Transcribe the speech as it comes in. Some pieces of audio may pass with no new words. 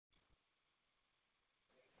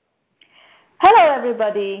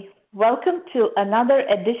everybody. Welcome to another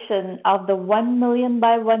edition of the 1 Million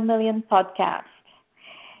by 1 Million podcast.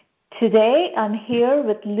 Today, I'm here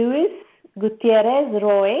with Luis Gutierrez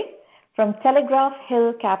Roy from Telegraph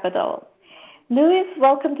Hill Capital. Luis,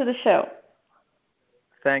 welcome to the show.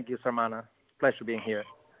 Thank you, Sarmana. Pleasure being here.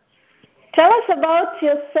 Tell us about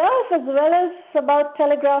yourself as well as about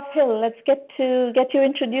Telegraph Hill. Let's get you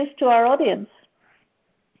introduced to our audience.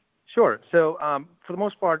 Sure. So, for the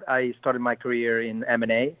most part, I started my career in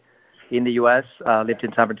M&A in the U.S., lived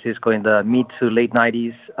in San Francisco in the mid to late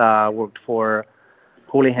 90s, worked for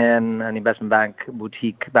Houlihan, an investment bank,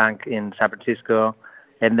 boutique bank in San Francisco,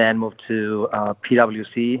 and then moved to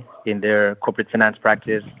PwC in their corporate finance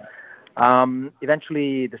practice.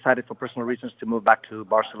 Eventually decided for personal reasons to move back to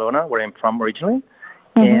Barcelona, where I'm from originally.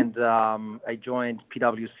 And I joined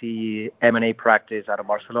PwC M&A practice out of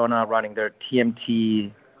Barcelona, running their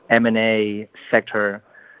TMT M&A sector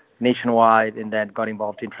nationwide, and then got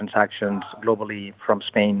involved in transactions globally from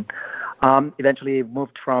Spain. Eventually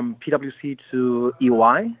moved from PwC to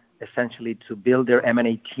EY, essentially to build their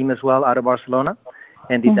M&A team as well out of Barcelona,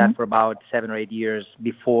 and did that for about 7 or 8 years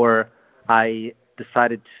before I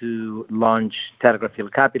decided to launch Telegraph Hill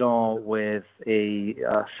Capital with a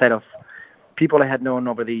set of people I had known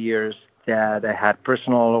over the years that I had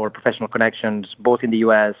personal or professional connections both in the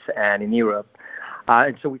U.S. and in Europe.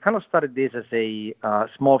 And so we kind of started this as a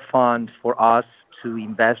small fund for us to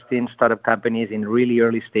invest in startup companies in really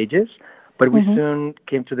early stages. But we soon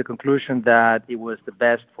came to the conclusion that it was the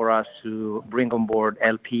best for us to bring on board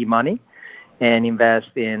LP money and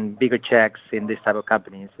invest in bigger checks in this type of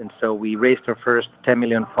companies. And so we raised our first $10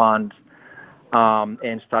 million fund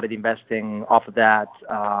and started investing off of that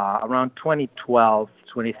around 2012,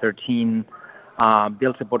 2013.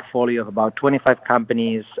 Built a portfolio of about 25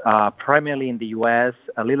 companies, primarily in the U.S.,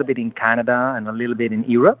 a little bit in Canada, and a little bit in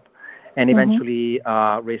Europe, and eventually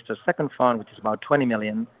raised a second fund, which is about 20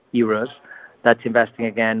 million euros. That's investing,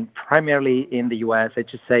 again, primarily in the U.S. I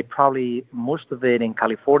should say probably most of it in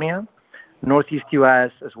California, Northeast U.S.,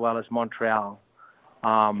 as well as Montreal.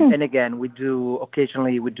 And again, we do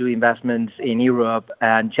investments in Europe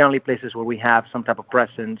and generally places where we have some type of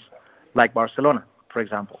presence, like Barcelona, for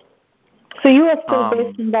example. So you are still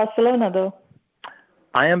based in Barcelona, though?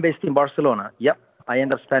 I am based in Barcelona, yep. I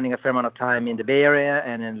end up spending a fair amount of time in the Bay Area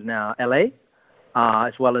and in L.A.,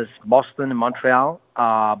 as well as Boston and Montreal,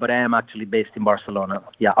 but I am actually based in Barcelona.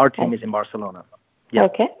 Yeah, our team is in Barcelona.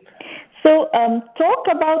 Yep. Okay. So talk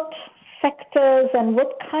about sectors and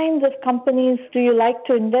what kinds of companies do you like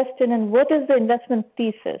to invest in, and what is the investment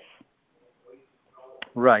thesis?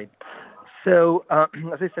 Right. So,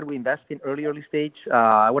 as I said, we invest in early stage.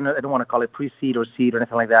 I don't want to call it pre-seed or seed or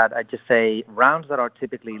anything like that. I just say rounds that are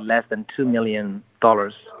typically less than $2 million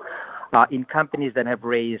in companies that have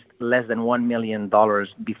raised less than $1 million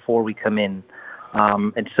before we come in.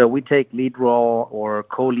 And so we take lead role or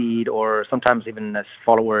co-lead or sometimes even as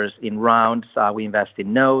followers in rounds. We invest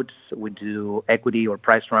in notes. We do equity or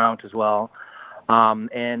price rounds as well.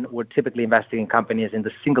 And we're typically investing in companies in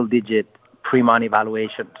the single-digit pre-money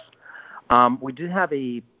valuations. We do have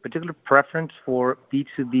a particular preference for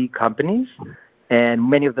B2B companies, and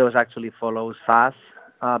many of those actually follow SaaS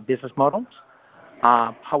business models.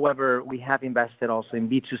 However, we have invested also in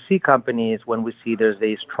B2C companies when we see there's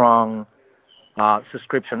a strong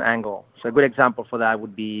subscription angle. So a good example for that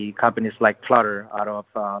would be companies like Clutter out of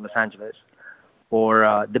Los Angeles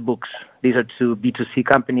or The Books. These are two B2C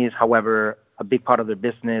companies. However, a big part of their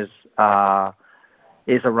business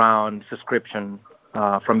is around subscription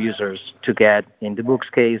from users to get, in The Books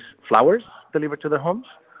case, flowers delivered to their homes,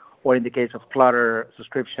 or in the case of Clutter,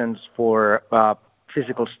 subscriptions for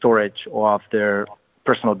physical storage of their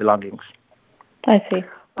personal belongings. I see.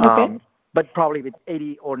 Okay. But probably with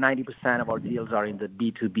 80 or 90% of our deals are in the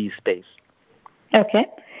B2B space. Okay.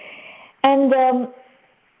 And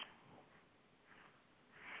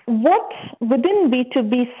what within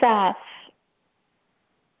B2B SaaS,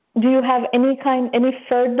 do you have any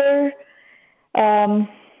further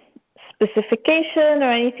specification or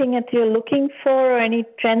anything that you're looking for, or any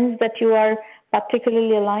trends that you are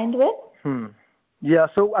particularly aligned with? Yeah,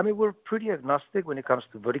 so I mean, we're pretty agnostic when it comes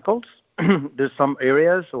to verticals. There's some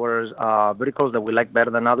areas or verticals that we like better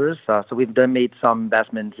than others. So we've made some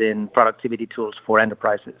investments in productivity tools for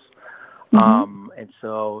enterprises. And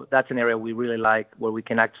so that's an area we really like, where we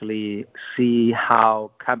can actually see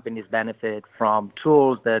how companies benefit from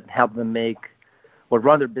tools that help them make or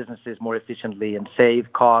run their businesses more efficiently and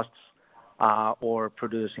save costs or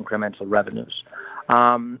produce incremental revenues.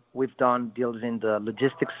 We've done deals in the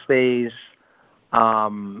logistics space,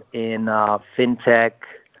 in fintech,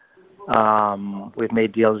 We've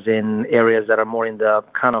made deals in areas that are more in the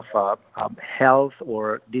kind of health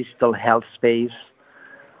or digital health space.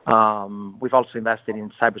 We've also invested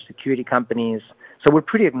in cybersecurity companies. So we're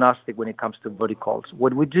pretty agnostic when it comes to verticals.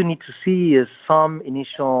 What we do need to see is some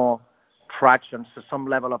initial traction, so some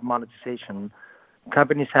level of monetization.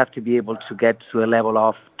 Companies have to be able to get to a level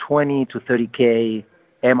of 20 to 30K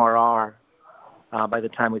MRR by the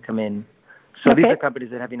time we come in. So these are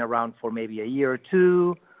companies that have been around for maybe a year or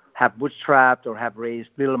two, have bootstrapped or have raised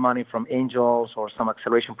little money from angels or some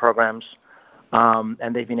acceleration programs,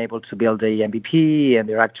 and they've been able to build a MVP, and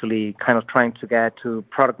they're actually kind of trying to get to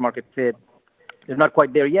product market fit. They're not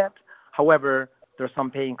quite there yet. However, there are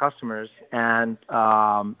some paying customers, and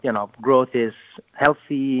growth is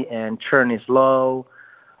healthy and churn is low.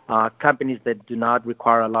 Companies that do not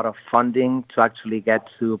require a lot of funding to actually get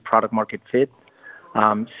to product market fit.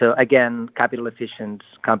 So again, capital efficient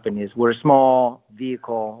companies. We're a small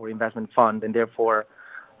vehicle or investment fund, and therefore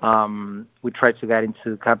we try to get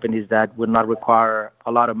into companies that would not require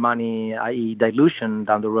a lot of money, i.e. dilution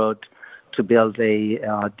down the road, to build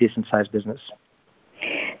a decent sized business.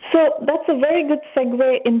 So that's a very good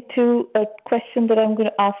segue into a question that I'm going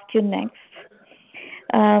to ask you next.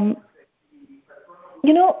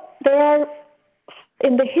 There are,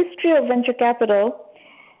 in the history of venture capital,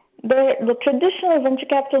 the traditional venture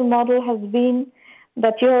capital model has been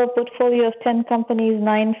that you have a portfolio of 10 companies,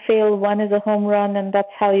 9 fail, 1 is a home run, and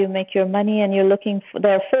that's how you make your money, and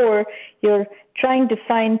therefore, you're trying to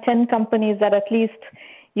find 10 companies that at least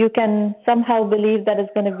you can somehow believe that is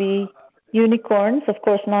going to be unicorns. Of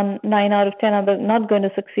course, 9 out of 10 are not going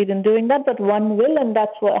to succeed in doing that, but 1 will, and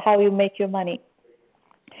that's how you make your money.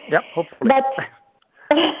 Yep, hopefully.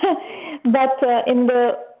 But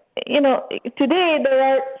today there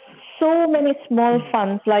are so many small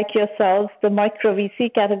funds like yourselves. The micro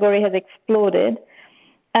VC category has exploded.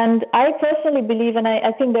 And I personally believe, and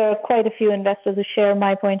I think there are quite a few investors who share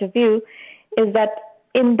my point of view, is that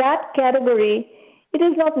in that category, it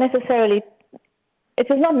is not necessary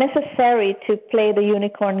to play the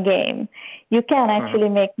unicorn game. You can actually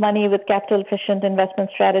make money with capital efficient investment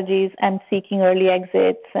strategies and seeking early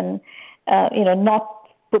exits and not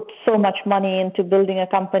put so much money into building a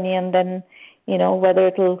company and then whether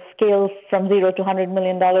it will scale from 0 to $100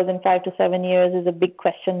 million in 5 to 7 years is a big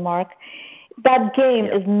question mark. That game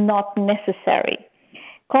is not necessary.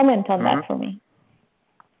 Comment on that for me.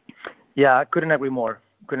 Yeah, I couldn't agree more.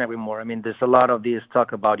 I mean, there's a lot of these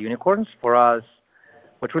talk about unicorns. For us,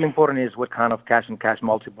 what's really important is what kind of cash and cash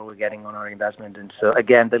multiple we're getting on our investment. And so,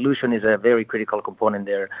 again, dilution is a very critical component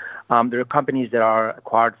there. There are companies that are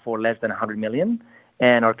acquired for less than $100 million,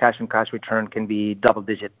 and our cash and cash return can be double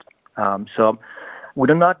digit. So we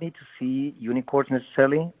do not need to see unicorns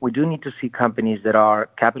necessarily. We do need to see companies that are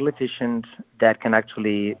capital efficient, that can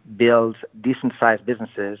actually build decent sized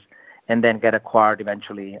businesses and then get acquired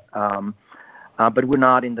eventually. But we're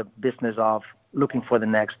not in the business of looking for the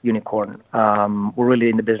next unicorn. We're really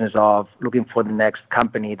in the business of looking for the next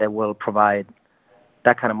company that will provide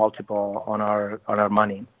that kind of multiple on our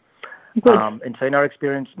money. And so in our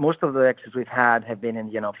experience, most of the exits we've had have been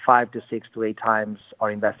in 5 to 6 to 8 times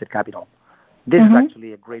our invested capital. This is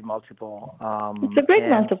actually a great multiple. It's a great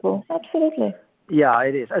multiple, absolutely. Yeah,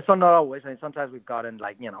 it is. It's not always. I mean, sometimes we've gotten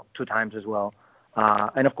 2 times as well.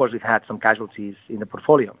 And of course, we've had some casualties in the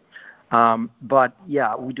portfolio. But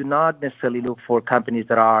yeah, we do not necessarily look for companies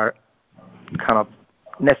that are kind of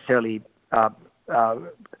necessarily have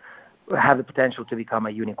the potential to become a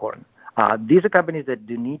unicorn. These are companies that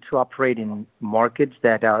do need to operate in markets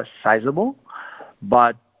that are sizable,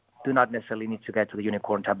 but do not necessarily need to get to the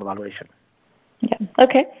unicorn type of valuation. Yeah.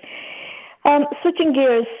 Okay. Switching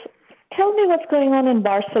gears, tell me what's going on in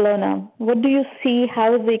Barcelona. What do you see?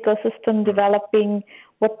 How is the ecosystem developing?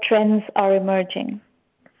 What trends are emerging?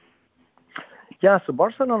 Yeah, so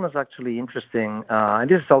Barcelona is actually interesting, and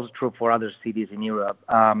this is also true for other cities in Europe,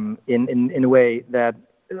 in a way that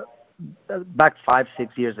back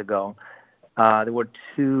 5-6 years ago, there were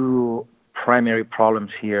 2 primary problems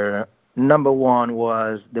here. Number one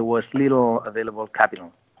was there was little available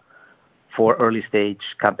capital for early stage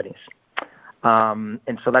companies.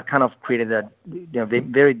 And so that kind of created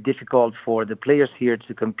very difficult for the players here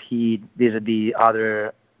to compete vis-a-vis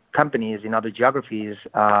other companies in other geographies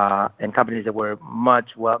and companies that were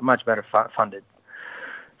much better funded.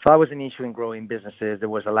 So that was an issue in growing businesses. There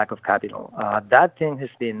was a lack of capital. That thing has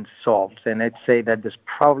been solved, and I'd say that there's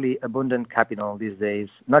probably abundant capital these days,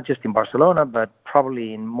 not just in Barcelona, but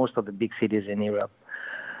probably in most of the big cities in Europe.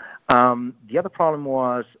 The other problem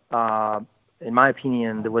was, in my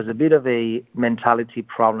opinion, there was a bit of a mentality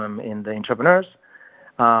problem in the entrepreneurs.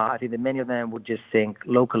 I think that many of them would just think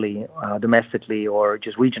locally, domestically, or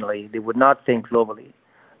just regionally. They would not think globally.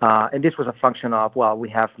 And this was a function of, well, we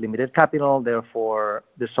have limited capital, therefore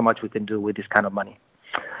there's so much we can do with this kind of money.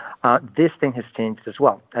 This thing has changed as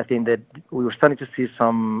well. I think that we were starting to see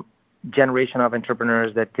some generation of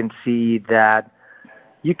entrepreneurs that can see that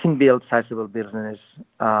you can build sizable business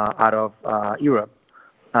out of Europe.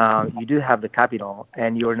 You do have the capital,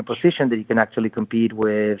 and you're in a position that you can actually compete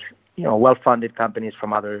with, well-funded companies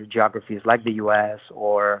from other geographies like the U.S.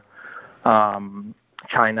 or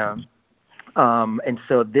China. And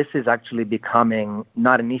so this is actually becoming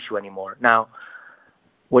not an issue anymore. Now,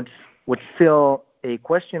 what's still a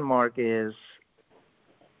question mark is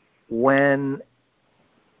when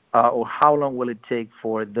or how long will it take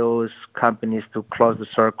for those companies to close the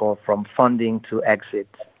circle from funding to exit?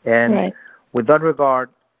 And with that regard,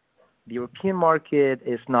 the European market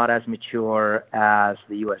is not as mature as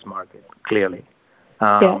the U.S. market, clearly.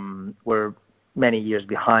 We're many years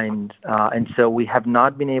behind, and so we have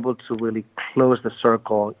not been able to really close the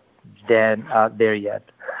circle there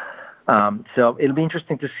yet. So it'll be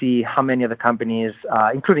interesting to see how many of the companies,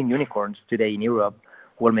 including unicorns today in Europe,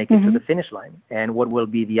 will make it to the finish line, and what will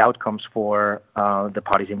be the outcomes for the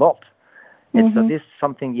parties involved. And so this is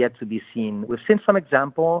something yet to be seen. We've seen some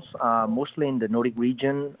examples, mostly in the Nordic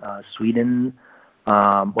region, Sweden,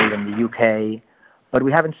 or even the UK, but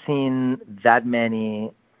we haven't seen that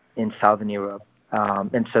many in Southern Europe.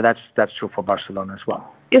 And so that's true for Barcelona as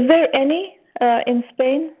well. Is there any in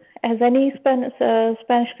Spain? Has any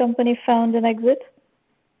Spanish company found an exit?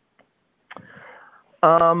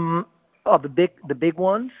 The big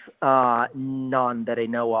ones, none that I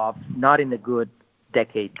know of. Not in a good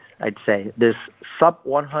decade, I'd say. There's sub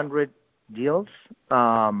 100 deals.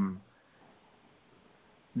 There's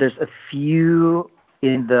a few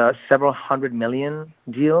in the several hundred million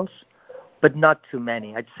deals, but not too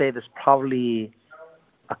many. I'd say there's probably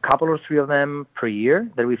a couple or three of them per year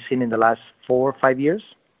that we've seen in the last 4 or 5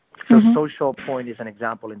 years. So Social Point is an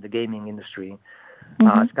example in the gaming industry.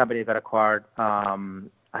 It's a company that got acquired,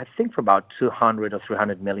 I think, for about 200 or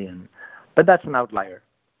 300 million. But that's an outlier.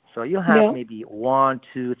 So you have maybe 1,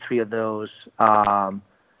 2, 3 of those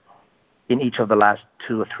in each of the last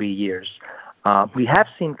 2 or 3 years. We have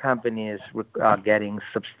seen companies getting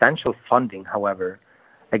substantial funding, however,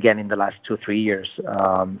 again, in the last 2 or 3 years.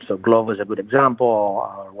 So Glovo is a good example,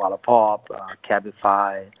 Wallapop,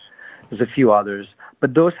 Cabify. There's a few others.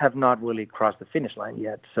 But those have not really crossed the finish line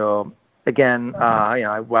yet. So, again,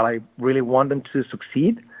 while I really want them to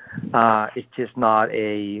succeed, it's just not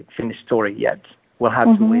a finished story yet. We'll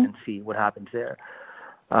have to wait and see what happens there.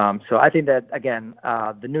 So I think that, again,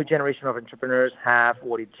 the new generation of entrepreneurs have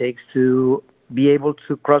what it takes to be able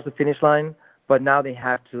to cross the finish line, but now they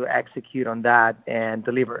have to execute on that and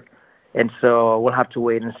deliver. And so we'll have to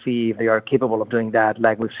wait and see if they are capable of doing that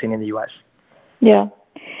like we've seen in the U.S. Yeah.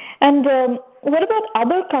 And what about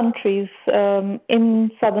other countries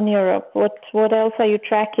in Southern Europe? What else are you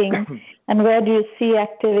tracking, and where do you see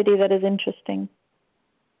activity that is interesting?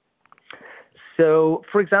 So,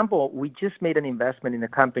 for example, we just made an investment in a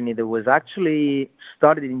company that was actually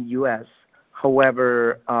started in the U.S.,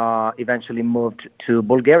 however, eventually moved to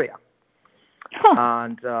Bulgaria.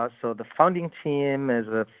 And so the founding team is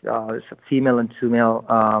a female and 2 male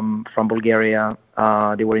from Bulgaria.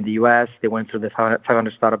 They were in the U.S. They went through the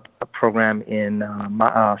 500 Startup program in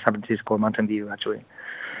San Francisco, Mountain View, actually.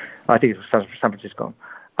 I think it was San Francisco.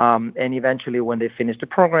 And eventually, when they finished the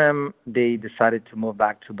program, they decided to move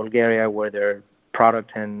back to Bulgaria, where their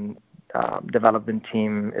product and development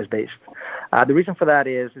team is based. The reason for that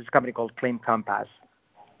is it's a company called Claim Compass.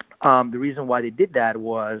 The reason why they did that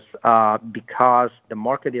was because the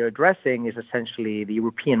market they're addressing is essentially the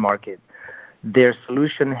European market. Their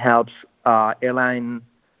solution helps airline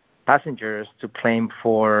passengers to claim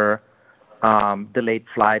for delayed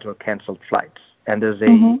flight or canceled flights. And there's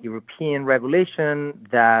a European regulation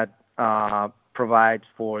that provides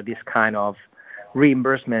for this kind of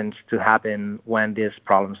reimbursements to happen when these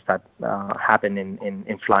problems that happen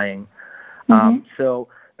in flying. So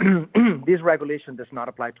this regulation does not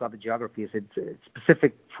apply to other geographies. It's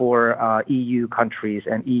specific for EU countries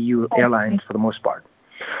and EU airlines for the most part.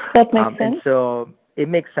 That makes sense. And so it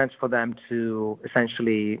makes sense for them to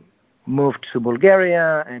essentially move to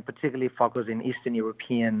Bulgaria and particularly focus in Eastern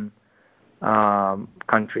European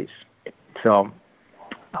countries. So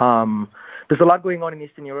there's a lot going on in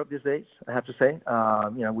Eastern Europe these days, I have to say.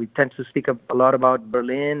 We tend to speak a lot about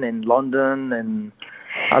Berlin and London and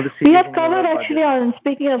other cities. We have covered, actually,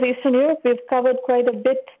 speaking of Eastern Europe, we've covered quite a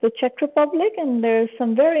bit the Czech Republic, and there's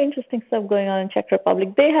some very interesting stuff going on in Czech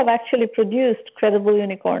Republic. They have actually produced credible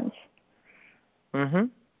unicorns. Mm-hmm.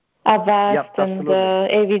 Avast Yep, and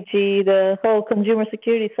absolutely. AVG, the whole consumer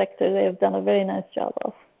security sector, they have done a very nice job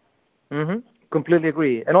of. Mm-hmm. Completely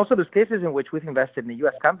agree. And also, there's cases in which we've invested in a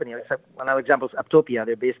U.S. company. Another example is Aptopia.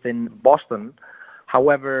 They're based in Boston.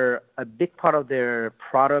 However, a big part of their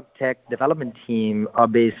product tech development team are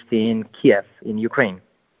based in Kiev, in Ukraine.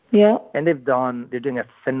 Yeah. And they're doing a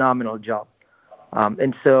phenomenal job.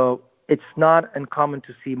 And so it's not uncommon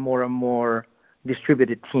to see more and more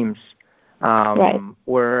distributed teams Right.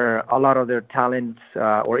 where a lot of their talents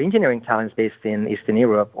or engineering talents based in Eastern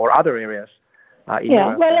Europe or other areas.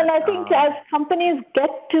 Yeah, well, and I think as companies get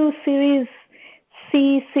to Series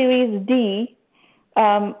C, Series D,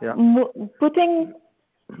 putting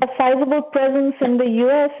a sizable presence in the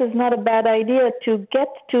U.S. is not a bad idea to get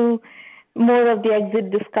to more of the exit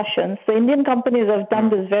discussions. So Indian companies have done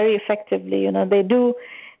this very effectively. They do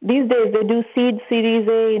these days. They do seed Series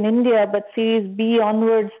A in India, but Series B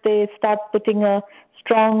onwards, they start putting a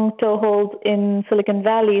strong toehold in Silicon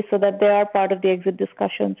Valley so that they are part of the exit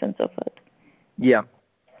discussions and so forth. Yeah,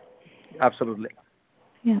 absolutely.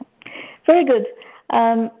 Yeah, very good.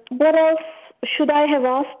 What else should I have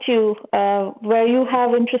asked you where you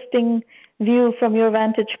have interesting view from your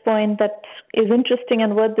vantage point that is interesting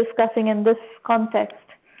and worth discussing in this context?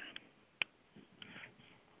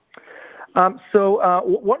 So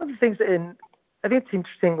one of the things, I think it's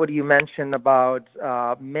interesting what you mentioned about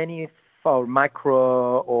many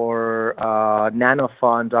micro or nano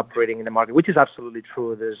funds operating in the market, which is absolutely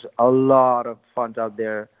true. There's a lot of funds out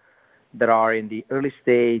there that are in the early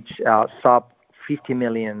stage, sub 50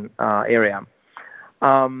 million area.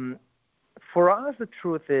 For us, the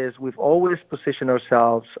truth is we've always positioned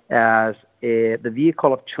ourselves as the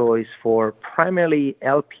vehicle of choice for primarily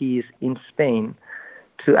LPs in Spain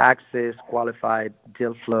to access qualified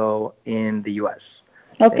deal flow in the U.S.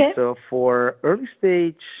 Okay. And so for early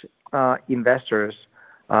stage investors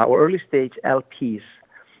or early stage LPs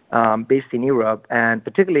based in Europe, and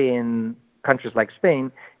particularly in countries like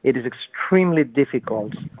Spain, it is extremely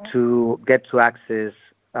difficult to get to access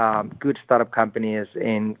good startup companies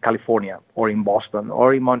in California or in Boston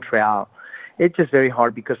or in Montreal. It's just very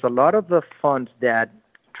hard because a lot of the funds that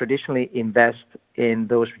traditionally invest in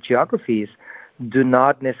those geographies do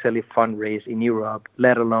not necessarily fundraise in Europe,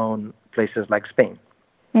 let alone places like Spain.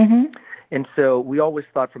 Mm-hmm. And so we always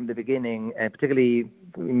thought from the beginning, and particularly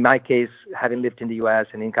in my case, having lived in the U.S.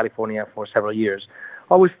 and in California for several years,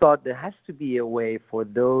 always thought there has to be a way for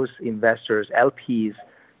those investors, LPs,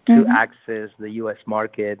 to access the U.S.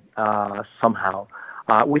 market somehow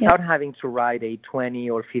without having to write a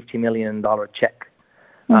 $20 or $50 million check,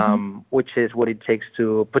 which is what it takes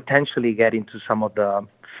to potentially get into some of the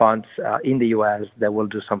funds in the U.S. that will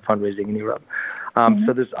do some fundraising in Europe.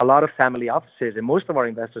 So there's a lot of family offices, and most of our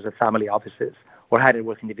investors are family offices or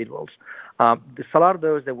high-net-worth individuals. There's a lot of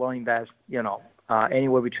those that will invest,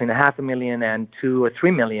 anywhere between $500,000 and $2 or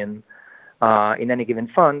 $3 million in any given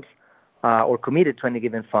fund, or committed to any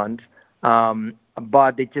given fund,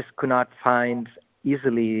 but they just could not find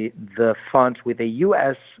easily the funds with a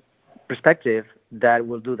U.S. perspective that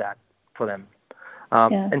will do that for them.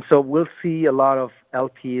 And so we'll see a lot of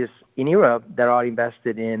LPs in Europe that are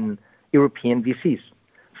invested in European VCs.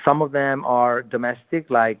 Some of them are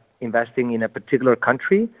domestic, like investing in a particular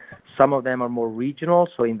country. Some of them are more regional,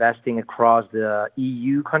 so investing across the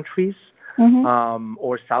EU countries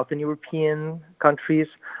or Southern European countries,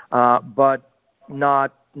 but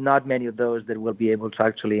not many of those that will be able to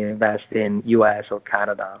actually invest in U.S. or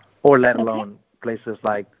Canada, or let alone places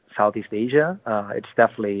like Southeast Asia. It's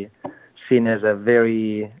definitely seen as a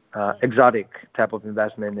very exotic type of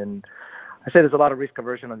investment, and I say there's a lot of risk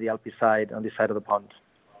aversion on the LP side, on this side of the pond.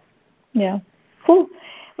 Yeah, cool.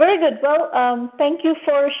 Very good. Well, thank you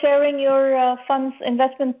for sharing your fund's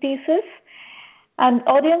investment thesis. And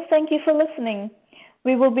audience, thank you for listening.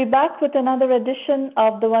 We will be back with another edition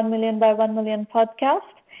of the 1 Million by 1 Million podcast.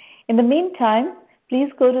 In the meantime,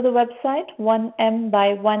 please go to the website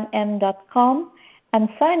 1mby1m.com and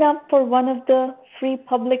sign up for one of the free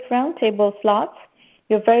public roundtable slots.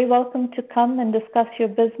 You're very welcome to come and discuss your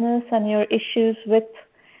business and your issues with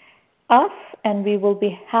us, and we will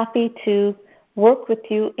be happy to work with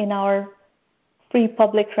you in our free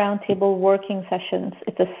public roundtable working sessions.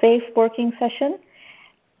 It's a safe working session.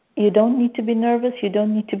 You don't need to be nervous. You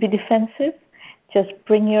don't need to be defensive. Just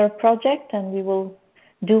bring your project, and we will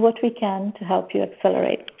do what we can to help you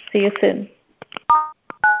accelerate. See you soon.